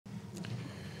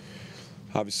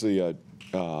Obviously,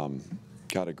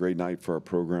 got a great night for our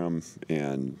program,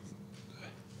 and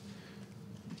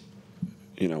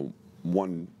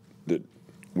one that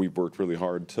we've worked really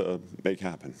hard to make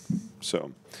happen.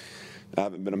 So I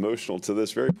haven't been emotional to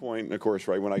this very point. And of course,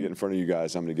 right when I get in front of you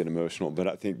guys, I'm going to get emotional. But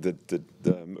I think that the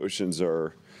emotions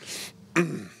are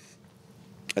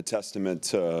a testament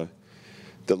to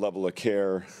the level of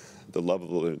care, the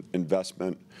level of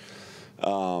investment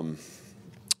from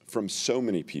so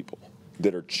many people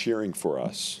that are cheering for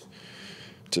us.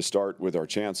 To start with our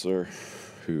chancellor,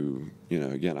 who,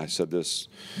 again, I said this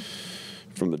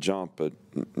from the jump, but,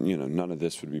 none of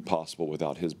this would be possible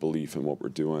without his belief in what we're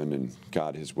doing and,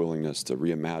 God, his willingness to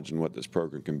reimagine what this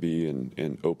program can be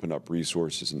and open up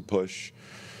resources and push.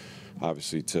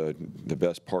 Obviously, to the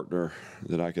best partner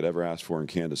that I could ever ask for in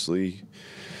Candace Lee.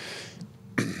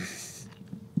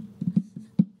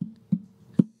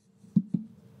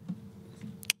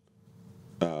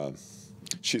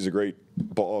 She's a great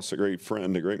boss, a great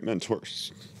friend, a great mentor.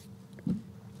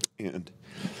 And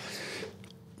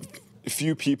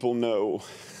few people know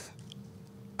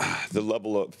the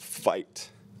level of fight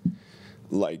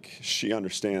like she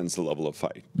understands the level of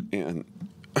fight. And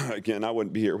again, I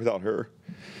wouldn't be here without her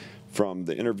from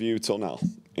the interview till now.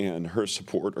 And her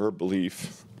support, her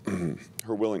belief,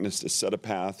 her willingness to set a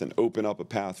path and open up a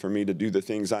path for me to do the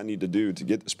things I need to do to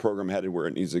get this program headed where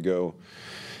it needs to go.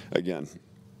 Again,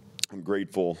 I'm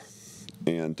grateful,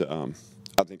 and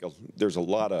I think there's a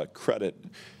lot of credit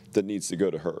that needs to go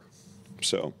to her.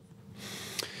 So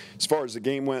as far as the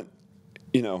game went,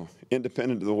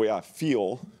 independent of the way I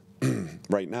feel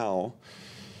right now,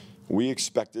 we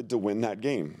expected to win that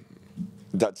game.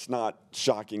 That's not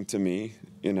shocking to me.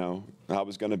 I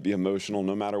was going to be emotional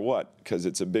no matter what because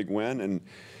it's a big win. And,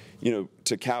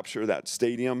 to capture that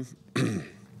stadium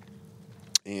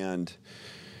and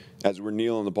as we're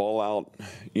kneeling the ball out,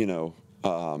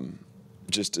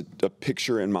 just a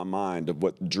picture in my mind of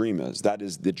what the dream is. That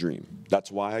is the dream.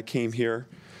 That's why I came here.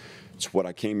 It's what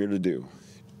I came here to do.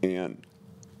 And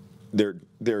there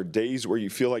are days where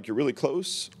you feel like you're really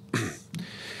close.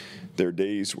 There are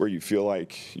days where you feel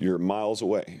like you're miles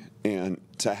away. And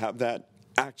to have that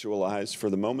actualized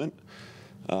for the moment,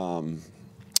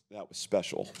 that was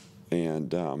special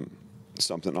and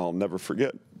something I'll never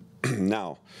forget.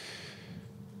 Now,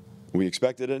 we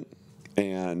expected it,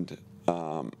 and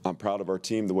I'm proud of our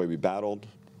team, the way we battled.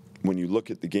 When you look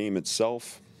at the game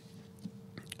itself,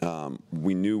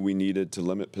 we knew we needed to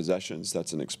limit possessions.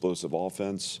 That's an explosive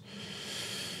offense.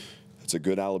 It's a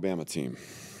good Alabama team.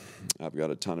 I've got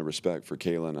a ton of respect for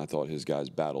Kalen. I thought his guys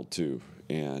battled too.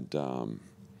 And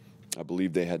I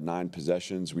believe they had 9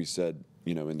 possessions. We said,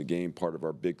 in the game, part of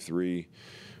our big 3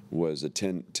 was a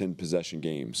 10 possession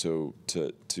game. So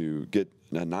to get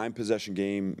a 9-possession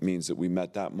game means that we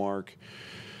met that mark.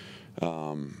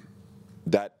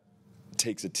 That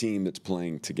takes a team that's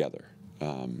playing together.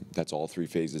 That's all 3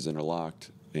 phases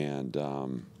interlocked, and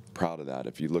proud of that.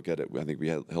 If you look at it, I think we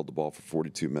held the ball for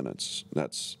 42 minutes.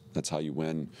 That's how you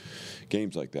win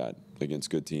games like that against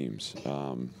good teams.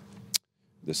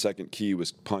 The second key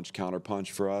was punch, counter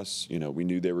punch for us. We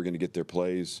knew they were going to get their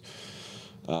plays.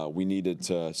 We needed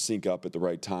to sync up at the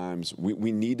right times.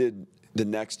 We needed the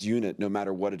next unit, no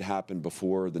matter what had happened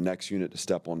before, the next unit to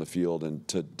step on the field and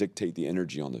to dictate the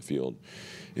energy on the field.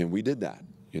 And we did that,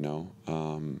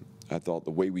 I thought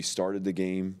the way we started the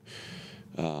game,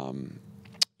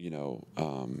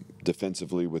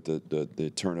 defensively with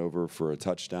the turnover for a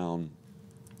touchdown,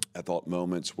 I thought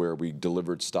moments where we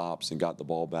delivered stops and got the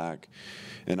ball back.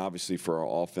 And obviously for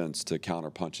our offense to counter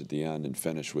punch at the end and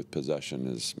finish with possession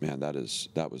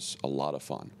that was a lot of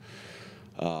fun.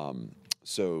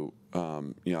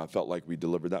 I felt like we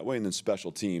delivered that way. And then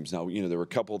special teams. Now, there were a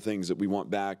couple of things that we want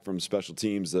back from special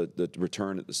teams that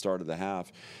return at the start of the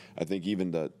half. I think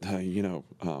even the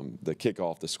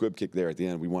kickoff, the squib kick there at the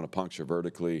end, we want to puncture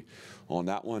vertically on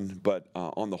that one. But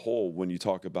on the whole, when you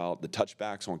talk about the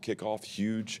touchbacks on kickoff,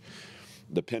 huge.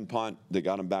 The pin punt that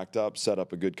got them backed up set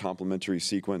up a good complementary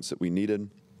sequence that we needed.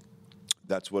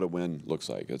 That's what a win looks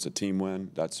like. It's a team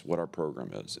win. That's what our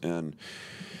program is. And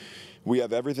we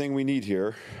have everything we need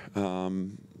here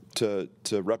to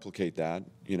replicate that.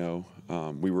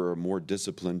 We were a more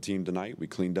disciplined team tonight. We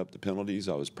cleaned up the penalties.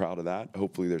 I was proud of that.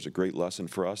 Hopefully there's a great lesson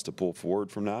for us to pull forward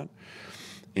from that.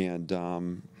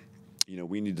 And,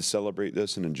 we need to celebrate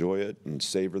this and enjoy it and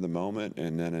savor the moment.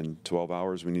 And then in 12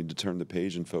 hours, we need to turn the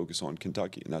page and focus on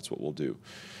Kentucky, and that's what we'll do.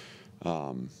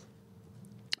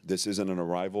 This isn't an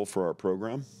arrival for our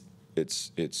program.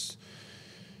 It's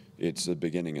a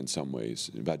beginning in some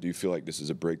ways. I do feel like this is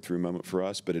a breakthrough moment for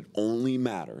us, but it only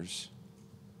matters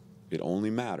It only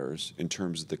matters in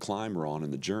terms of the climb we're on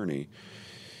and the journey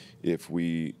if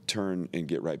we turn and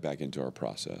get right back into our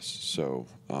process. So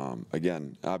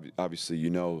again, obviously, you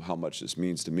know how much this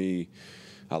means to me.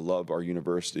 I love our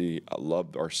university. I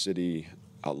love our city.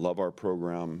 I love our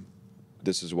program.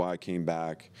 This is why I came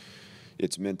back.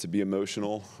 It's meant to be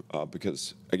emotional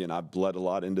because, again, I've bled a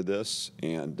lot into this,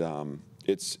 and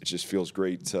it just feels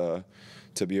great to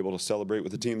be able to celebrate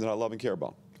with a team that I love and care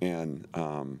about. And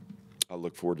I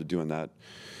look forward to doing that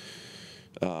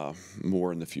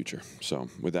more in the future. So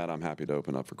with that, I'm happy to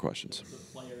open up for questions. The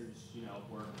players,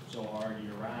 work so hard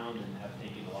year-round and have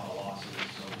taken a lot of losses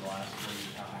over the last 3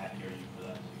 years. How happy are you for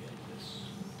them to get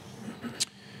this?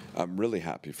 I'm really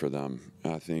happy for them.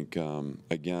 I think,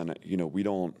 again,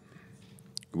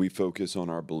 we focus on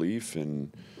our belief,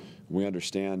 and we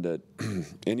understand that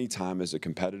any time as a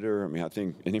competitor, I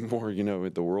think anymore,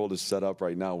 the world is set up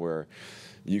right now where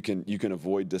you can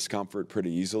avoid discomfort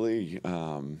pretty easily.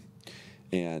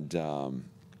 And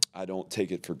I don't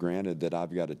take it for granted that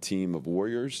I've got a team of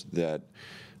warriors that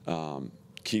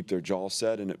keep their jaw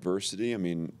set in adversity.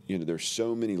 There's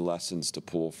so many lessons to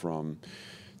pull from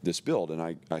this build.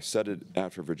 And I said it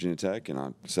after Virginia Tech, and I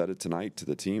said it tonight to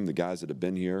the team, the guys that have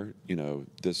been here,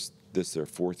 this their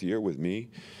 4th year with me.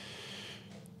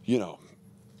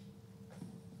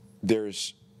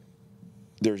 There's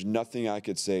nothing I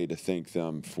could say to thank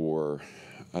them for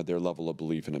their level of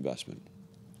belief and investment.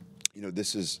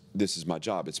 This is my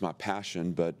job. It's my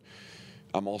passion, but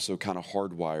I'm also kind of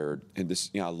hardwired. And this,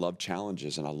 I love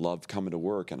challenges, and I love coming to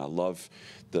work, and I love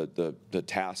the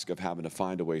task of having to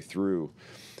find a way through.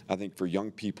 I think for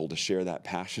young people to share that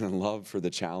passion and love for the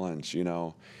challenge,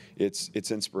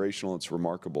 it's inspirational. It's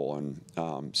remarkable.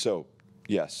 And so,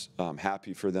 yes, I'm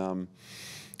happy for them.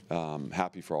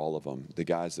 Happy for all of them. The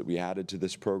guys that we added to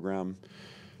this program,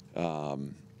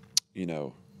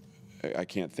 I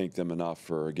can't thank them enough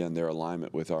for, again, their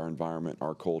alignment with our environment,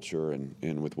 our culture,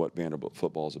 and with what Vanderbilt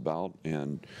football is about.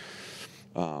 And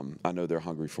I know they're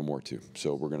hungry for more, too.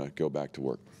 So we're going to go back to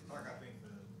work. Mark, I think the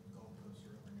goalposts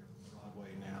are on your Broadway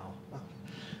now.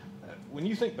 When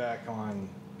you think back on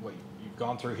what you've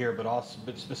gone through here, but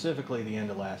specifically the end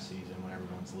of last season when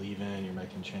everyone's leaving, you're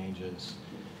making changes,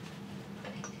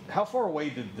 how far away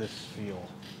did this feel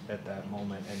at that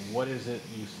moment, and what is it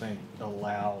you think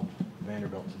allowed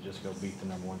Vanderbilt to just go beat the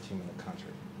 #1 team in the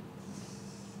country?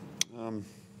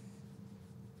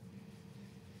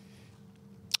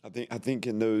 I think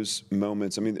in those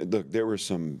moments, look, there were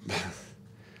some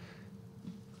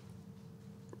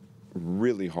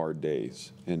really hard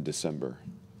days in December,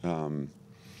 and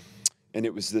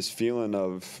it was this feeling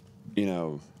of,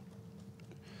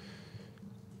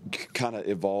 kind of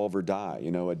evolve or die,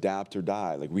 adapt or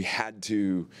die. Like we had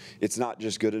to, it's not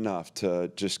just good enough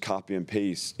to just copy and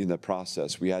paste in the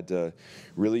process. We had to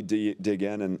really dig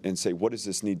in and say, what does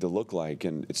this need to look like?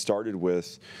 And it started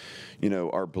with,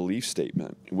 our belief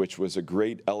statement, which was a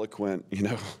great, eloquent,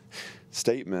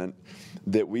 statement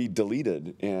that we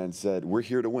deleted and said, we're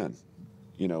here to win.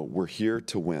 We're here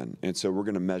to win. And so we're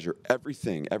going to measure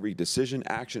everything, every decision,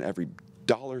 action, every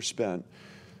dollar spent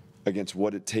against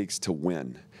what it takes to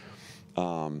win.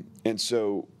 And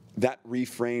so that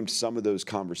reframed some of those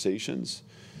conversations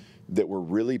that were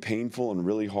really painful and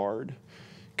really hard,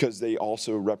 because they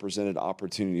also represented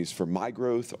opportunities for my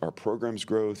growth, our program's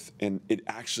growth, and it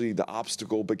actually, the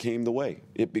obstacle became the way.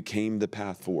 It became the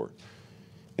path forward.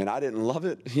 And I didn't love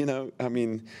it,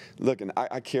 look, and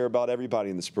I care about everybody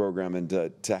in this program, and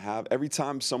to have, every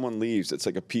time someone leaves, it's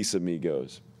like a piece of me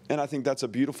goes. And I think that's a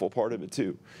beautiful part of it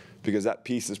too, because that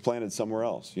piece is planted somewhere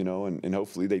else, and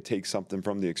hopefully they take something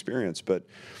from the experience. But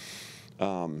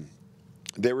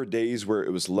there were days where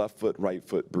it was left foot, right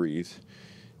foot, breathe,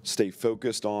 stay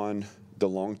focused on the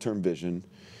long-term vision,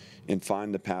 and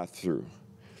find the path through.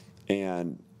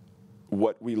 And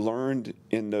what we learned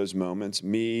in those moments,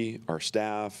 me, our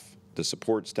staff, the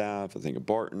support staff, I think of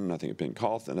Barton, I think of Ben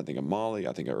Cawthon, I think of Molly,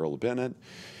 I think of Earl Bennett,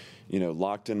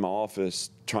 locked in my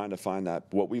office trying to find that.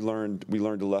 What we learned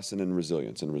a lesson in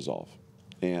resilience and resolve.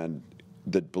 And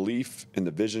the belief and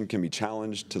the vision can be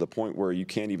challenged to the point where you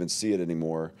can't even see it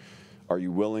anymore. Are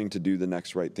you willing to do the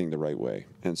next right thing the right way?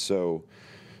 And so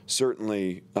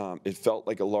certainly it felt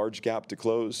like a large gap to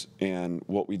close, and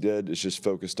what we did is just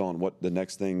focused on what the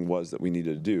next thing was that we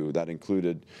needed to do. That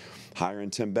included hiring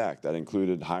Tim Beck, that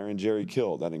included hiring Jerry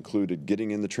Kill, that included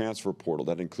getting in the transfer portal,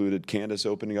 that included Candace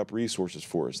opening up resources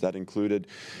for us, that included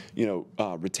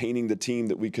retaining the team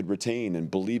that we could retain and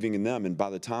believing in them. And by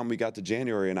the time we got to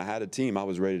January and I had a team, I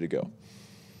was ready to go.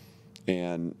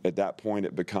 And at that point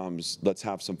it becomes, let's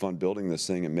have some fun building this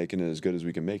thing and making it as good as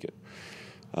we can make it.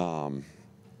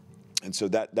 And so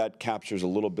that captures a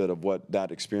little bit of what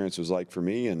that experience was like for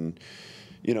me. And,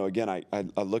 you know, again, I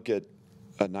look at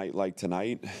a night like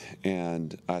tonight,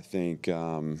 and I think,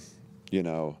 you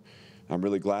know, I'm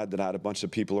really glad that I had a bunch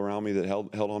of people around me that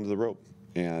held onto the rope.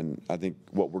 And I think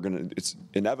it's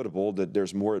inevitable that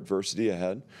there's more adversity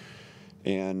ahead.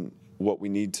 And what we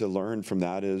need to learn from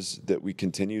that is that we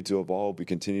continue to evolve, we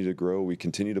continue to grow, we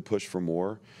continue to push for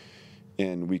more,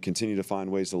 and we continue to find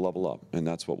ways to level up. And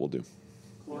that's what we'll do.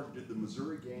 Clark, did the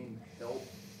Missouri game help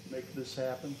make this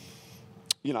happen?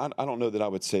 You know, I don't know that I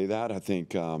would say that. I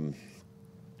think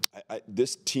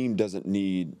this team doesn't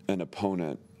need an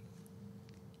opponent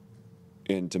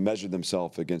and to measure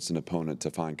themselves against an opponent to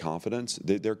find confidence.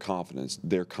 They're confident.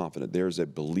 There's a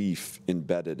belief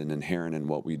embedded and inherent in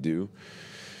what we do.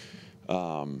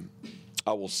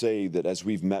 I will say that as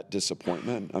we've met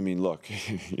disappointment, I mean, look,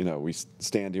 you know, we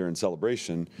stand here in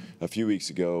celebration. A few weeks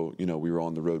ago, you know, we were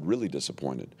on the road really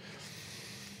disappointed.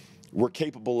 We're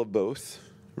capable of both,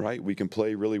 right? We can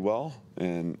play really well,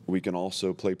 and we can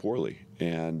also play poorly.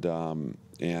 And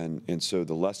so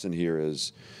the lesson here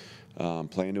is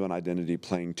playing to an identity,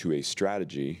 playing to a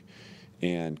strategy,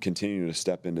 and continuing to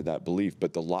step into that belief.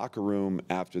 But the locker room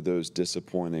after those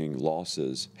disappointing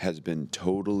losses has been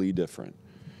totally different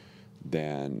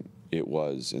than it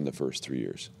was in the first 3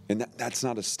 years. And that's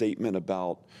not a statement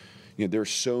about, you know, there's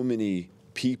so many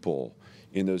people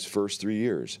in those first 3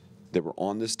 years that were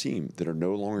on this team that are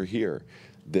no longer here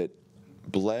that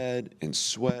bled and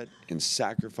sweat and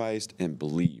sacrificed and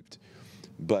believed.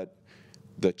 But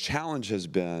the challenge has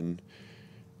been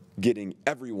getting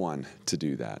everyone to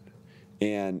do that.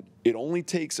 And it only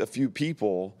takes a few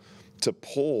people to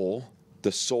pull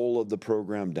the soul of the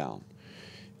program down.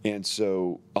 And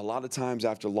so a lot of times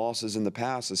after losses in the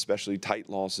past, especially tight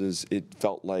losses, it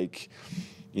felt like,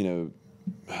 you know,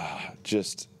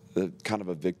 just kind of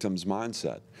a victim's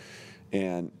mindset.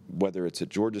 And whether it's at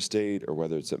Georgia State or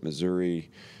whether it's at Missouri,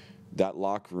 that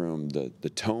locker room, the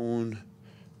tone,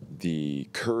 the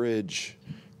courage,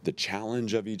 the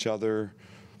challenge of each other,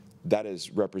 that has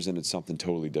represented something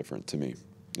totally different to me.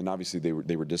 And obviously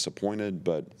they were disappointed,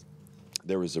 but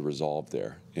there was a resolve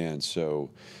there. And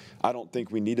so I don't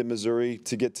think we needed Missouri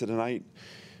to get to tonight,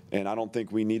 and I don't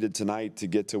think we needed tonight to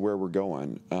get to where we're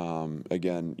going.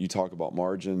 Again, you talk about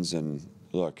margins, and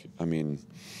look, I mean,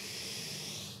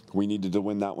 we needed to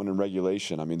win that one in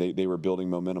regulation. I mean, they were building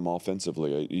momentum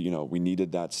offensively. You know, we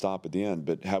needed that stop at the end.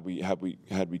 But had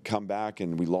we come back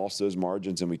and we lost those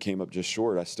margins and we came up just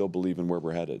short, I still believe in where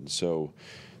we're headed. So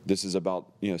this is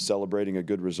about, you know, celebrating a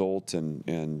good result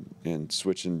and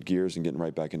switching gears and getting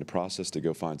right back into process to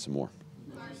go find some more.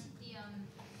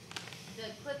 The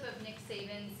clip of Nick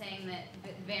Saban saying that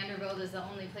Vanderbilt is the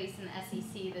only place in the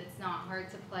SEC that's not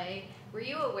hard to play. Were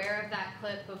you aware of that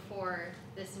clip before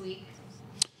this week?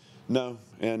 No,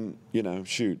 and, you know,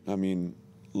 shoot, I mean,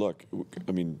 look,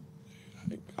 I mean,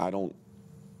 I don't,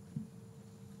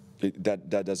 that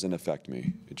doesn't affect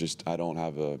me. I don't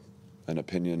have an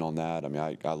opinion on that. I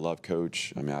mean, I love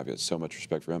Coach. I mean, I've got so much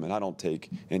respect for him, and I don't take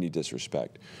any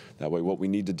disrespect that way. What we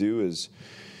need to do is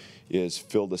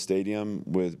fill the stadium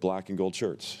with black and gold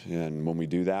shirts. And when we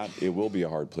do that, it will be a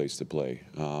hard place to play.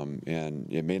 And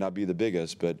it may not be the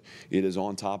biggest, but it is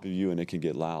on top of you, and it can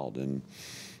get loud. And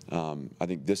I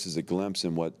think this is a glimpse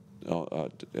in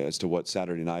as to what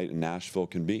Saturday night in Nashville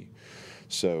can be.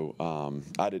 So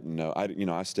I didn't know.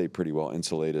 I stay pretty well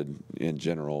insulated in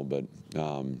general, but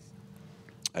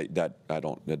that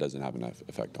doesn't have enough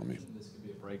effect on me. This could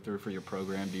be a breakthrough for your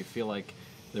program. Do you feel like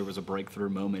there was a breakthrough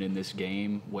moment in this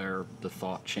game where the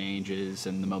thought changes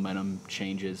and the momentum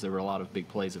changes? There were a lot of big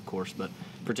plays, of course, but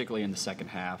particularly in the second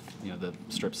half, you know, the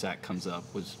strip sack comes up.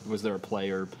 Was there a play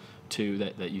or two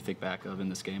that you think back of in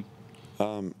this game?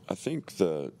 I think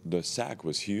the sack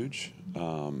was huge.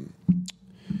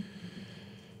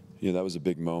 Yeah, that was a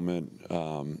big moment.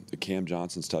 The Cam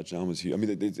Johnson's touchdown was huge. I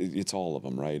mean, it's all of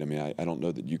them, right? I mean, I don't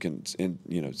know that you can,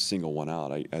 single one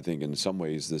out. I think in some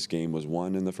ways this game was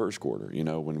won in the first quarter. You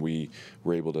know, when we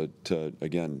were able to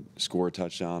again score a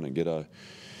touchdown and get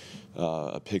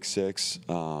a pick six.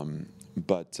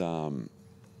 But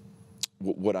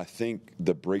what I think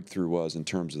the breakthrough was in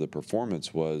terms of the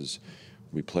performance was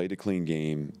we played a clean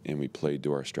game and we played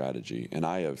to our strategy. And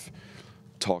I have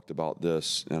talked about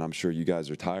this, and I'm sure you guys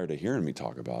are tired of hearing me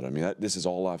talk about it. I mean, this is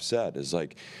all I've said is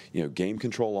like, you know, game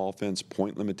control offense,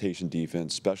 point limitation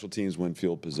defense, special teams win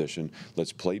field position.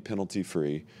 Let's play penalty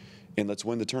free, and let's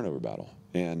win the turnover battle.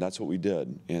 And that's what we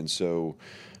did. And so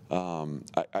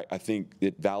I think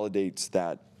it validates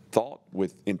that thought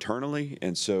internally.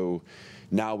 And so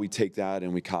now we take that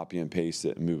and we copy and paste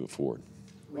it and move it forward.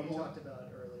 We talked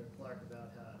about earlier, Clark,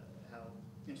 about how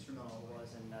instrumental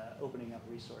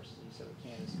resources. You said with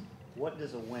Kansas. What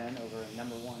does a win over a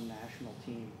 #1 national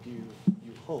team do,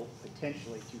 you hope,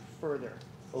 potentially, to further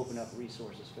open up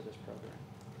resources for this program?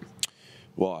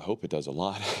 Well, I hope it does a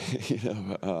lot.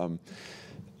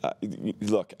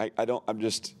 Look,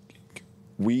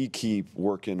 we keep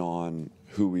working on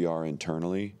who we are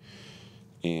internally,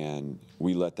 and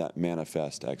we let that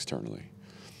manifest externally.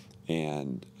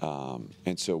 And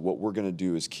so what we're going to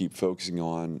do is keep focusing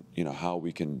on, how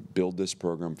we can build this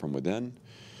program from within,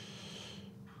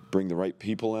 bring the right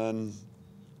people in,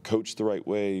 coach the right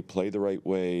way, play the right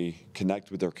way,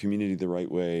 connect with our community the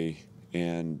right way,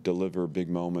 and deliver big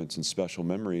moments and special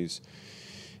memories.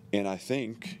 And I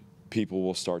think people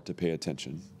will start to pay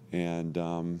attention, and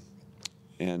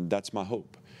that's my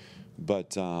hope.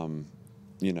 But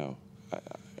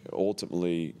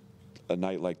ultimately, a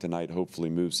night like tonight hopefully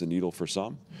moves the needle for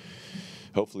some.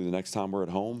 Hopefully the next time we're at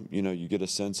home, you get a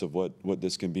sense of what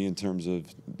this can be in terms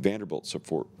of Vanderbilt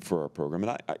support for our program.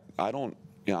 And I don't,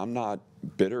 I'm not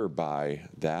bitter by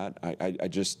that. I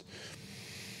just,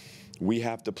 we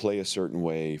have to play a certain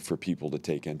way for people to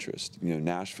take interest.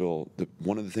 Nashville,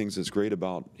 one of the things that's great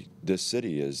about this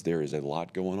city is there is a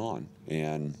lot going on.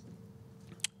 And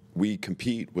we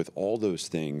compete with all those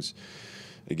things,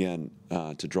 again,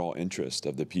 to draw interest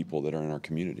of the people that are in our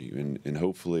community. And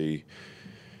hopefully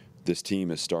this team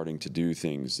is starting to do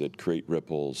things that create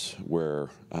ripples where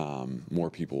more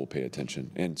people will pay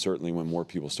attention. And certainly when more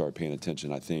people start paying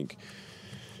attention, I think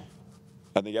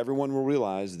everyone will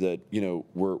realize that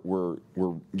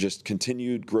we're just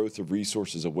continued growth of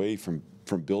resources away from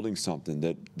building something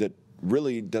that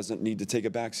really doesn't need to take a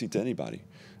backseat to anybody.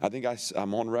 I think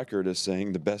I'm on record as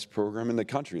saying the best program in the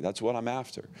country. That's what I'm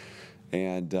after.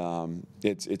 And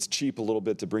it's cheap a little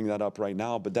bit to bring that up right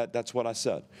now, but that's what I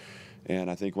said.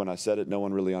 And I think when I said it, no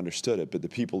one really understood it. But the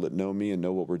people that know me and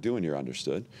know what we're doing here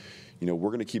understood. We're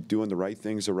going to keep doing the right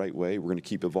things the right way. We're going to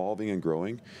keep evolving and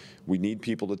growing. We need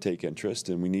people to take interest,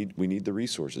 and we need the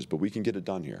resources, but we can get it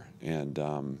done here.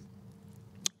 And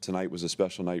tonight was a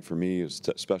special night for me. It was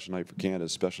a special night for Canada, a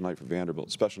special night for Vanderbilt,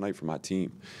 a special night for my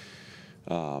team.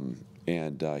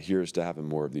 And here's to having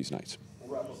more of these nights.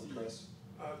 We'll wrap up with Chris.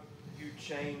 You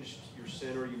changed your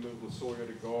center. You moved Lasoya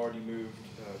to guard. You moved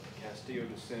Castillo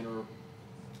to center.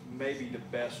 Maybe the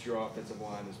best your offensive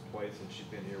line has played since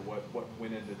you've been here. What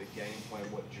went into the game plan?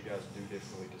 What did you guys do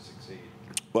differently to succeed?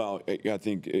 Well, I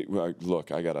think,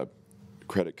 look, I got to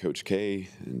credit Coach K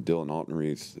and Dylan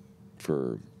Altenreith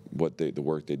for the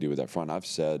work they do with that front. I've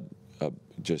said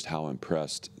just how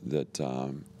impressed that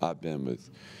I've been with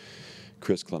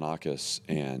Chris Klanakis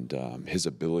and his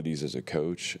abilities as a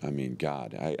coach. I mean,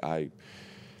 God, I've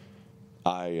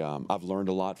learned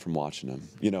a lot from watching him.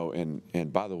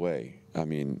 And by the way, I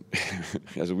mean,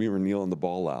 as we were kneeling the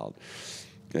ball out,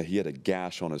 he had a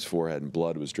gash on his forehead and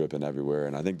blood was dripping everywhere.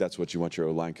 And I think that's what you want your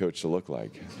O-line coach to look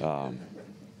like.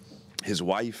 His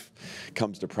wife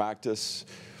comes to practice,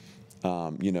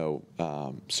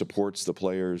 supports the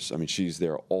players. I mean, she's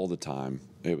there all the time.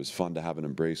 It was fun to have an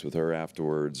embrace with her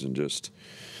afterwards and just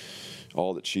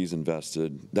all that she's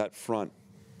invested. That front,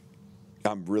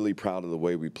 I'm really proud of the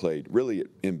way we played, really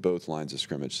in both lines of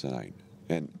scrimmage tonight.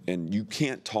 And you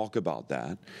can't talk about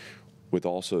that with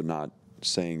also not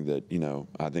saying that,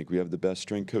 I think we have the best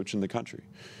strength coach in the country.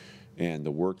 And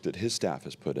the work that his staff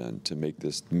has put in to make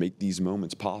these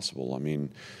moments possible. I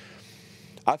mean,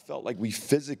 I felt like we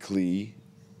physically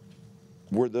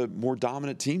were the more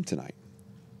dominant team tonight.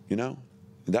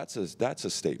 That's a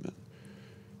statement.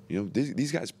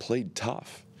 These guys played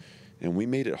tough, and we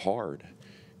made it hard.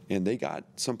 And they got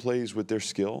some plays with their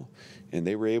skill, and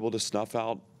they were able to snuff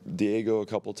out Diego a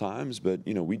couple times, but,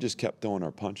 we just kept throwing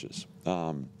our punches.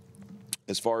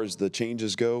 As far as the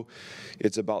changes go,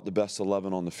 it's about the best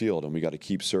 11 on the field, and we got to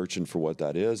keep searching for what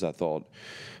that is. I thought,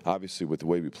 obviously, with the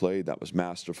way we played, that was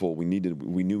masterful. We knew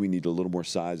we needed a little more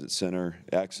size at center.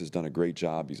 X has done a great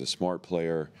job. He's a smart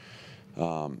player.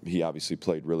 He obviously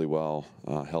played really well,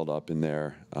 held up in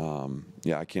there.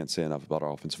 I can't say enough about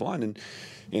our offensive line. And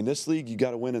in this league, you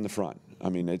got to win in the front. I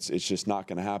mean, it's just not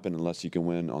going to happen unless you can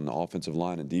win on the offensive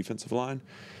line and defensive line.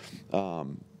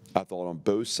 I thought on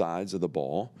both sides of the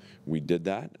ball, we did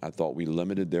that. I thought we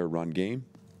limited their run game.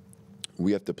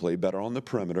 We have to play better on the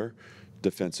perimeter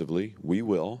defensively. We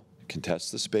will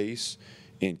contest the space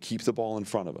and keep the ball in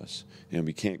front of us, and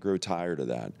we can't grow tired of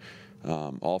that.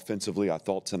 Offensively, I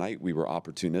thought tonight we were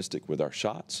opportunistic with our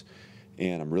shots,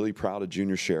 and I'm really proud of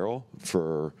Junior Sherrill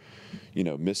for,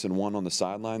 missing one on the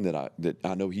sideline that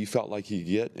I know he felt like he'd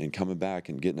get, and coming back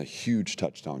and getting a huge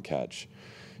touchdown catch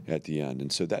at the end.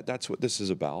 And so that's what this is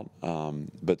about.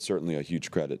 But certainly a huge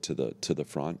credit to the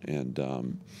front,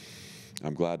 and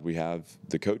I'm glad we have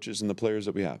the coaches and the players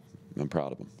that we have. I'm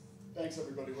proud of them. Thanks,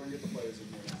 everybody. We're going to get the players in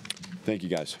here now. Thank you,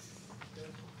 guys.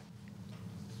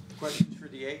 Questions for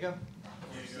Diego?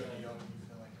 You feel like y'all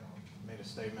made a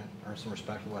statement or some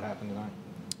respect for what happened tonight?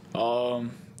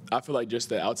 I feel like just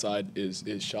the outside is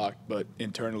shocked, but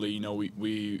internally,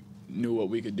 we knew what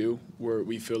we could do.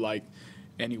 We feel like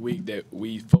any week that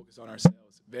we focus on ourselves,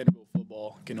 Vanderbilt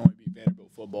football can only be Vanderbilt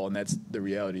football, and that's the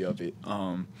reality of it.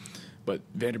 But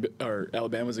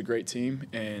Alabama's a great team,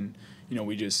 and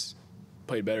we just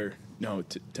played better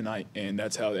tonight, and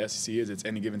that's how the SEC is. It's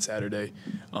any given Saturday.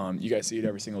 You guys see it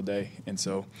every single day, and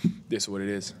so this is what it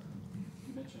is.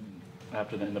 You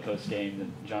mentioned in the post game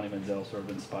that Johnny Manziel sort of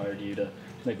inspired you to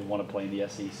maybe want to play in the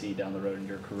SEC down the road in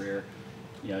your career.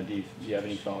 Do you have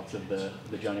any thoughts of the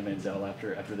Johnny Manziel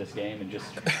after this game and just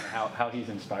how he's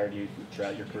inspired you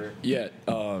throughout your career? Yeah,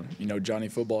 Johnny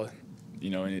football.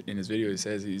 In his video, he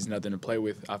says he's nothing to play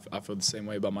with. I feel the same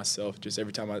way about myself. Just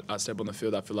every time I step on the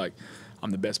field, I feel like I'm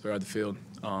the best player on the field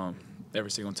every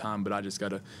single time. But I just got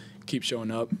to keep showing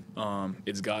up.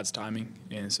 It's God's timing.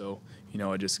 And so,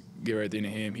 I just give everything to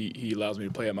him. He allows me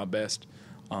to play at my best.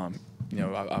 I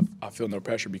feel no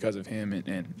pressure because of him,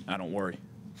 and I don't worry.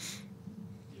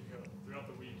 Throughout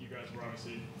the week, you guys were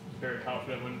obviously very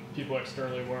confident when people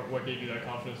externally weren't. What gave you that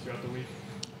confidence throughout the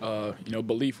week?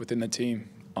 Belief within the team.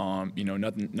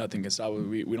 Nothing can stop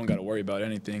it. We don't got to worry about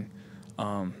anything.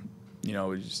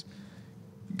 It's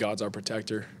God's our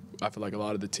protector. I feel like a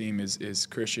lot of the team is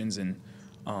Christians, and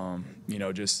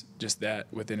just that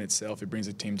within itself, it brings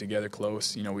the team together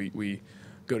close. We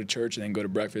go to church and then go to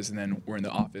breakfast, and then we're in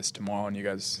the office tomorrow, and you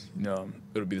guys,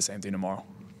 it'll be the same thing tomorrow.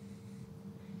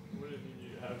 What did it mean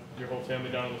you have your whole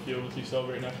family down on the field with you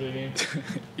celebrating after the game?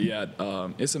 Yeah,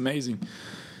 it's amazing.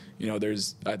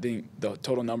 I think the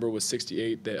total number was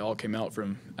 68 that all came out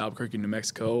from Albuquerque, New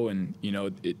Mexico, and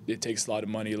it takes a lot of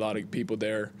money. A lot of people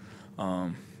there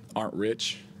aren't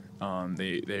rich.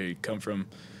 They come from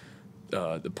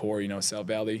the poor, South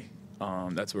Valley.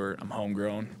 That's where I'm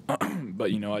homegrown.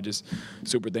 But I just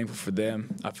super thankful for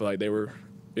them. I feel like they were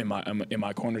in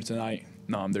my corner tonight.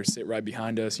 They're sit right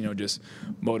behind us. Just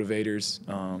motivators.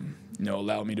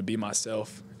 Allow me to be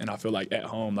myself. And I feel like at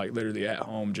home, like literally at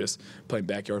home, just playing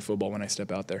backyard football when I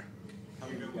step out there. How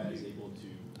were you guys able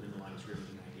to win the line of scrimmage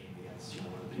in that game against one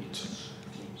of the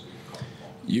teams in college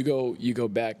ball? You go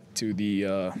back to the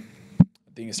I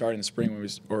think it started in the spring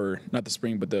or not the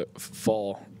spring, but the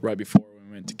fall right before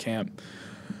we went to camp.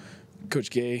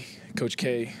 Coach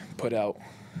K put out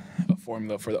a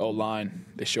formula for the O-line.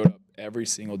 They showed up every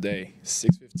single day,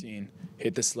 6:15,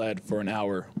 hit the sled for an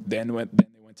hour, then they went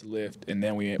to lift, and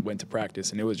then we went to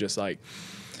practice. And it was just like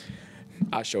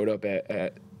I showed up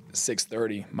at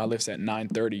 6:30. My lift's at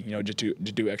 9:30, just to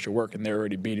do extra work, and they're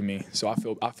already beating me. So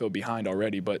I feel behind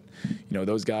already. But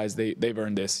those guys, they've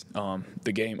earned this.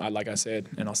 The game, like I said,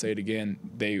 and I'll say it again,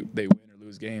 they win or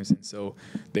lose games, and so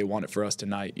they want it for us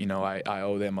tonight. I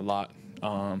owe them a lot.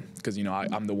 Because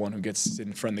I'm the one who gets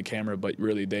in front of the camera, but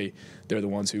really they're the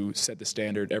ones who set the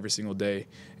standard every single day,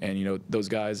 and those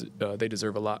guys they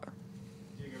deserve a lot.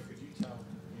 Diego, could you tell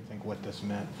you think what this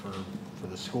meant for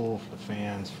the school, for the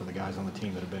fans, for the guys on the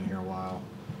team that have been here a while?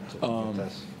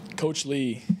 Coach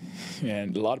Lee,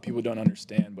 and a lot of people don't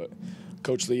understand, but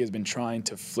Coach Lee has been trying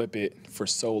to flip it for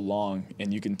so long,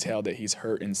 and you can tell that he's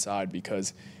hurt inside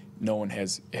because no one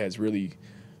has really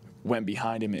went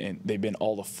behind him, and they've been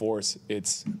all the force.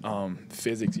 It's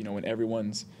physics. When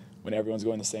everyone's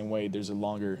going the same way, there's a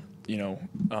longer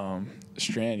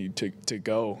strand to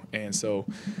go. And so,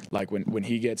 like when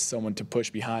he gets someone to push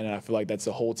behind, and I feel like that's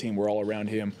the whole team. We're all around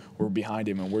him. We're behind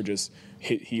him, and we're just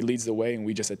he leads the way, and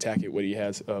we just attack it what he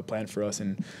has planned for us.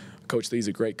 And Coach Lee's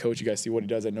a great coach. You guys see what he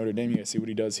does at Notre Dame. You guys see what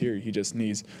he does here. He just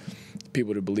needs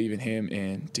people to believe in him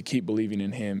and to keep believing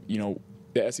in him.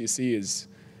 The SEC is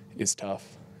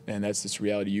tough. And that's just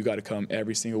reality. You got to come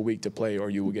every single week to play,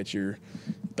 or you will get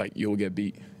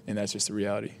beat, and that's just the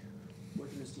reality. Where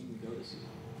can this team go this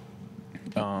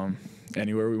season?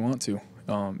 Anywhere we want to.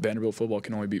 Vanderbilt football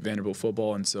can only beat Vanderbilt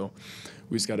football, and so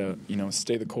we just got to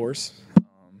stay the course.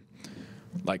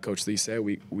 Like Coach Lee said,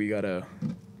 we got to.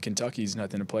 Kentucky's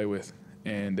nothing to play with,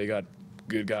 and they got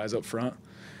good guys up front.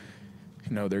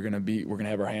 We're gonna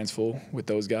have our hands full with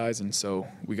those guys, and so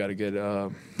we got to get.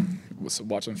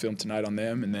 Watch some film tonight on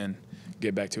them, and then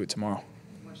get back to it tomorrow.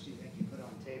 How much do you think you put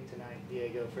on tape tonight,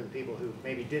 Diego, for the people who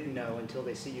maybe didn't know until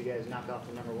they see you guys knock off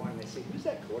the number one and they say, who's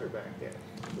that quarterback there?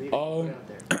 What do you put out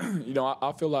there?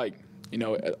 I feel like,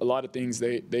 a lot of things,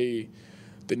 the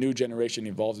new generation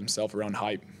involves themselves around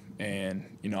hype, and,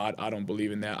 I don't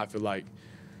believe in that. I feel like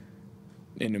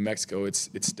in New Mexico,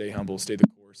 it's stay humble, stay the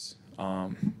course.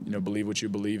 believe what you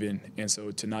believe in. And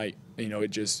so tonight,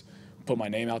 it just put my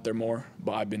name out there more.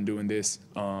 But I've been doing this,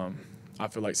 I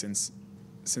feel like since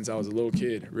I was a little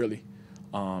kid, really.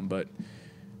 But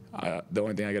the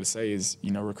only thing I got to say is,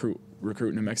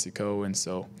 recruit New Mexico. And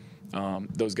so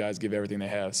those guys give everything they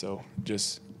have. So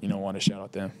just, want to shout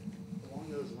out them.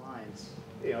 Along those lines,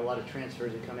 a lot of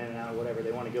transfers that come in and out, whatever,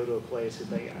 they want to go to a place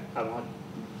that I want,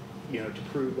 to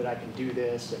prove that I can do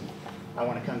this, and I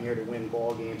want to come here to win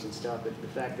ball games and stuff. But the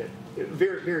fact that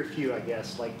very, very few, I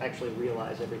guess, actually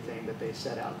realize everything that they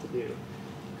set out to do.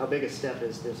 How big a step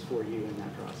is this for you in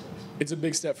that process? It's a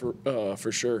big step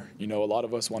for sure. A lot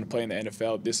of us want to play in the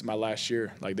NFL. This is my last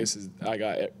year.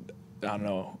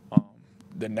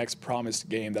 The next promised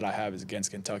game that I have is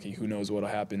against Kentucky. Who knows what'll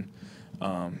happen?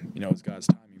 It's God's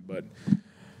timing. But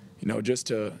just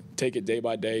to take it day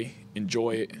by day,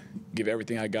 enjoy it, give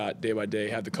everything I got day by day,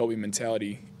 have the Kobe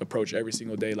mentality, approach every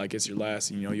single day like it's your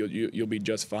last. You'll be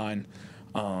just fine.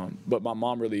 But my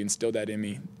mom really instilled that in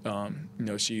me.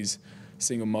 She's a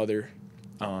single mother,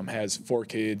 has 4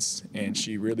 kids, and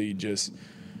she really just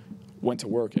went to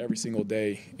work every single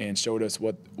day and showed us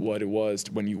what it was.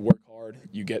 When you work hard,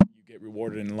 you get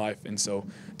rewarded in life. And so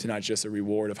tonight's just a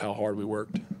reward of how hard we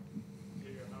worked. How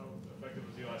effective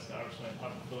was Eli's establishment?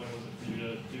 How fulfilling was it for you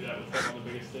to do that with him on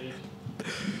the biggest stage?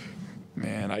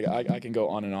 Man, I can go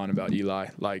on and on about Eli.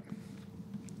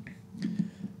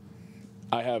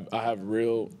 I have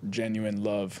real genuine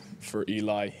love for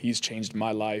Eli. He's changed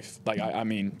my life.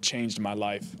 Changed my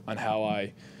life on how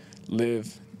I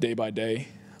live day by day.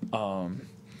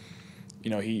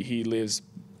 He lives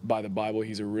by the Bible.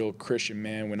 He's a real Christian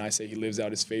man. When I say he lives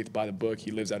out his faith by the book, he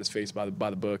lives out his faith by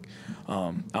the book.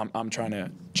 I'm trying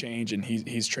to change, and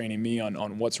he's training me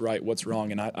on what's right, what's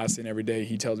wrong, and I sin every day.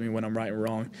 He tells me when I'm right and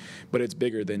wrong, but it's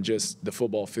bigger than just the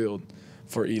football field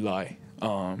for Eli.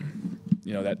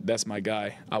 That's my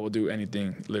guy. I will do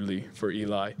anything literally for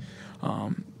Eli.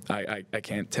 I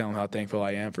can't tell him how thankful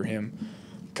I am for him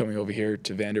coming over here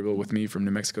to Vanderbilt with me from New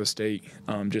Mexico State.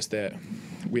 Just that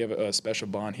we have a special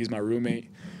bond. He's my roommate.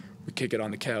 We kick it on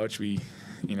the couch. He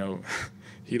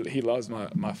loves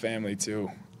my family too.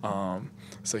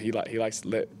 So he likes to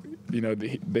let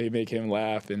they make him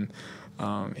laugh, and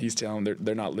he's telling them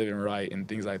they're not living right and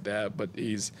things like that. But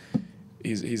he's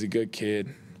a good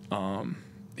kid.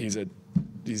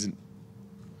 He's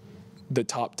the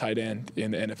top tight end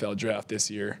in the NFL draft this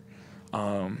year.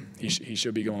 He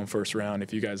should be going first round.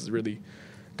 If you guys really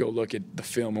go look at the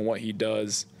film and what he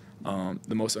does,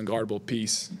 the most unguardable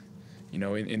piece,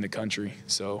 in the country.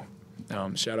 So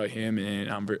shout out him, and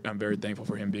I'm very thankful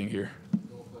for him being here.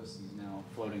 Goalpost is now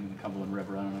floating in the Cumberland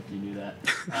River. I don't know if you knew that.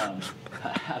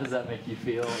 How does that make you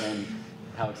feel, and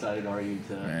how excited are you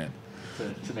to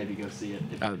maybe go see it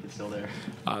if it's still there?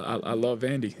 I love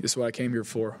Vandy. This is what I came here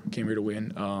for. Came here to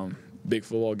win big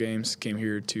football games. Came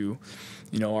here to,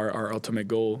 our ultimate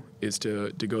goal is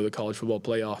to go to the college football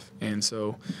playoff. And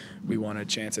so we want a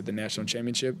chance at the national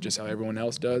championship, just how everyone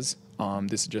else does.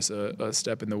 This is just a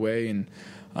step in the way, and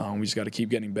we just got to keep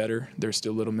getting better. There's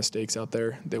still little mistakes out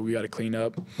there that we got to clean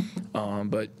up.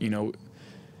 But,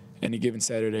 any given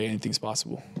Saturday, anything's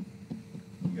possible.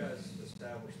 You guys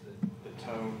established the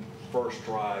tone. First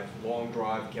drive, long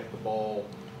drive, kept the ball,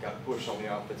 got pushed on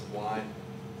the offensive line.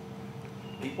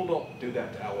 People don't do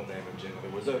that to Alabama generally.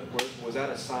 Was that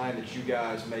a sign that you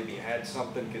guys maybe had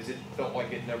something, because it felt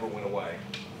like it never went away?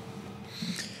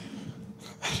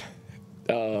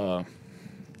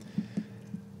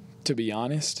 To be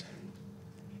honest,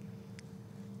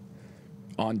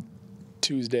 on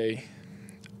Tuesday,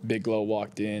 Big Glow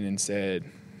walked in and said,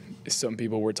 some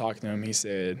people were talking to him. He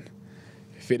said,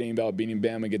 if it ain't about beating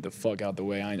Bama, get the fuck out the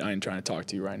way. I ain't trying to talk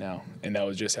to you right now. And that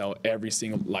was just how every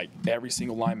single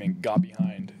lineman got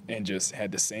behind and just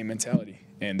had the same mentality.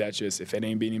 And that's just, if it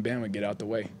ain't beating Bama, get out the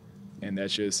way. And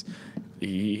that's just,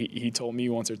 he told me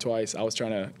once or twice. I was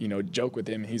trying to, joke with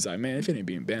him. And he's like, man, if it ain't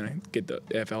beating Bama, get the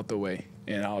F out the way.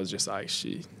 And I was just like,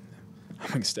 shit, I'm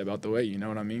going to step out the way. You know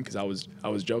what I mean? Because I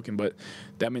was joking. But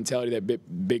that mentality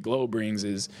that Big Glow brings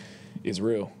is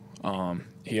real.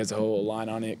 He has a whole line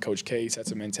on it. Coach K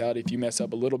sets a mentality. If you mess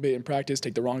up a little bit in practice,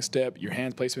 take the wrong step, your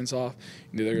hand placement's off,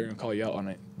 they're going to call you out on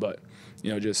it. But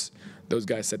just those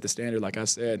guys set the standard, like I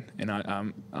said, and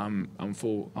I'm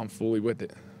fully with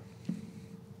it.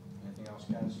 Anything else,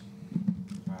 guys?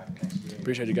 All right, thanks.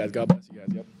 Appreciate you guys. God bless you guys.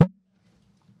 Yep.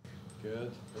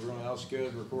 Good. Everyone else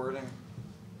good? Recording.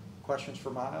 Questions for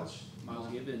Miles? Miles,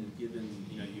 given it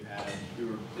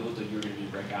looked like you were going to be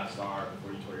a breakout star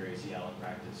before you tore your ACL in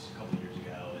practice a couple of years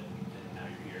ago, and now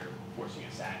you're here forcing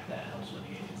a sack that helps win the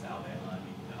game against Alabama.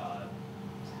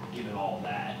 Given all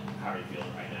that, how are you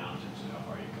feeling right now in terms of how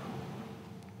far you've come?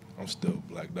 I'm still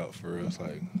blacked out for real.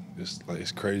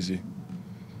 It's crazy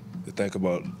to think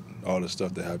about all the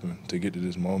stuff that happened to get to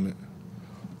this moment.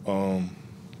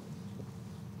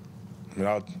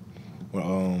 That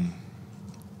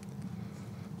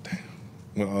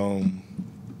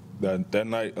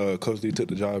night, Coach Lee took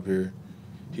the job here.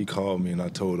 He called me and I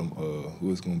told him who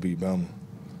was gonna beat Bama.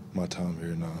 My time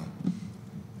here now.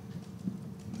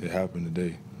 It happened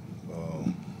today.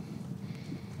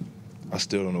 I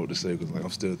still don't know what to say because I'm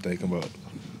still thinking about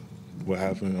what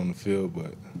happened on the field,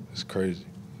 but it's crazy.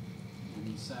 When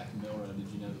you sacked Milrow, did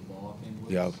you know the ball came loose?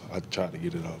 Yeah, I tried to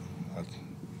get it up.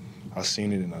 I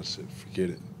seen it and I said, forget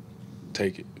it,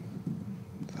 take it.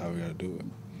 That's how we gotta do it.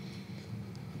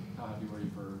 How happy were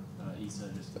you for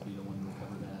Issa just to be the one to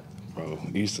recover that? Bro,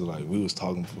 Issa, we was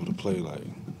talking before the play,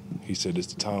 he said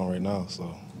it's the time right now,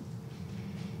 so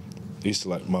Issa,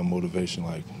 my motivation,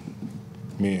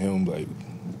 me and him,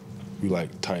 we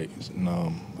tight. And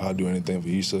I'll do anything for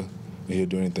Issa, and he'll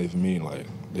do anything for me.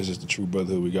 This is the true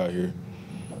brotherhood we got here.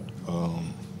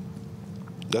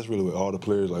 That's really with all the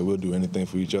players. We'll do anything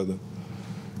for each other.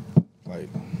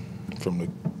 From the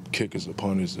kickers, the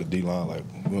punters, the D-line,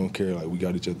 we don't care. We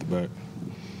got each other back.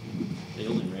 They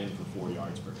only ran for 4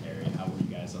 yards per carry. How were you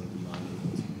guys on the D-line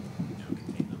able to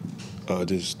contain them?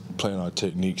 Just playing our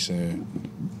techniques and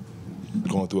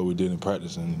going through what we did in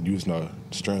practice and using our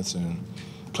strengths and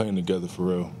playing together for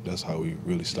real. That's how we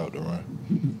really stopped the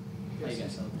run. How you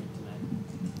guys celebrate tonight?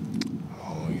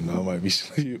 Oh, I might be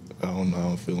asleep. I don't know how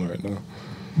I'm feeling right now.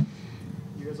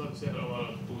 You guys obviously had a lot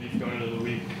of belief going into the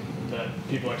week that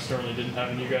people externally didn't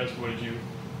have in you guys. What did you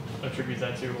attribute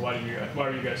that to? Why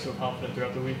were you guys so confident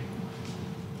throughout the week?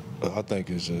 I think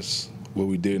it's just what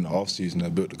we did in the offseason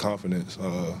that built the confidence.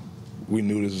 We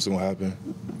knew this was going to happen.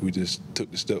 We just took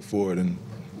the step forward and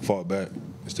fought back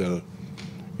instead of,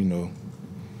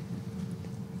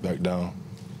 back down.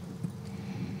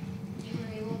 You were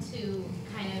able to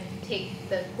kind of take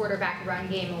the quarterback run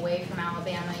game away from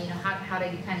Alabama. How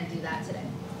did you kind of do that today?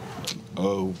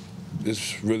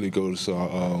 This really goes to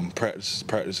our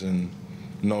practice and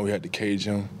we had to cage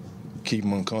him, keep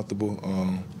him uncomfortable.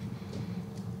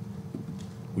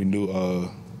 We knew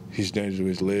he's dangerous with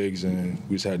his legs, and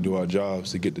we just had to do our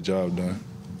jobs to get the job done.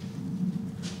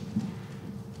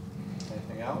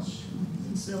 Anything else? Is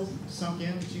it still sunk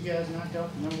in that you guys knocked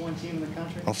out the #1 team in the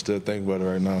country? I'm still thinking about it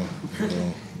right now.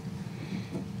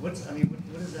 What is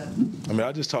that?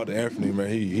 I just talked to Anthony, man.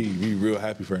 He real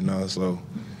happy right now. So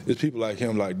it's people like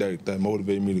him that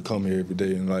motivate me to come here every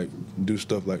day and do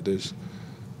stuff like this.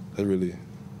 That really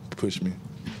push me.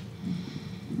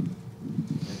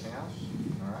 Anything else?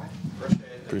 All right. Appreciate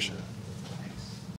it. Appreciate it.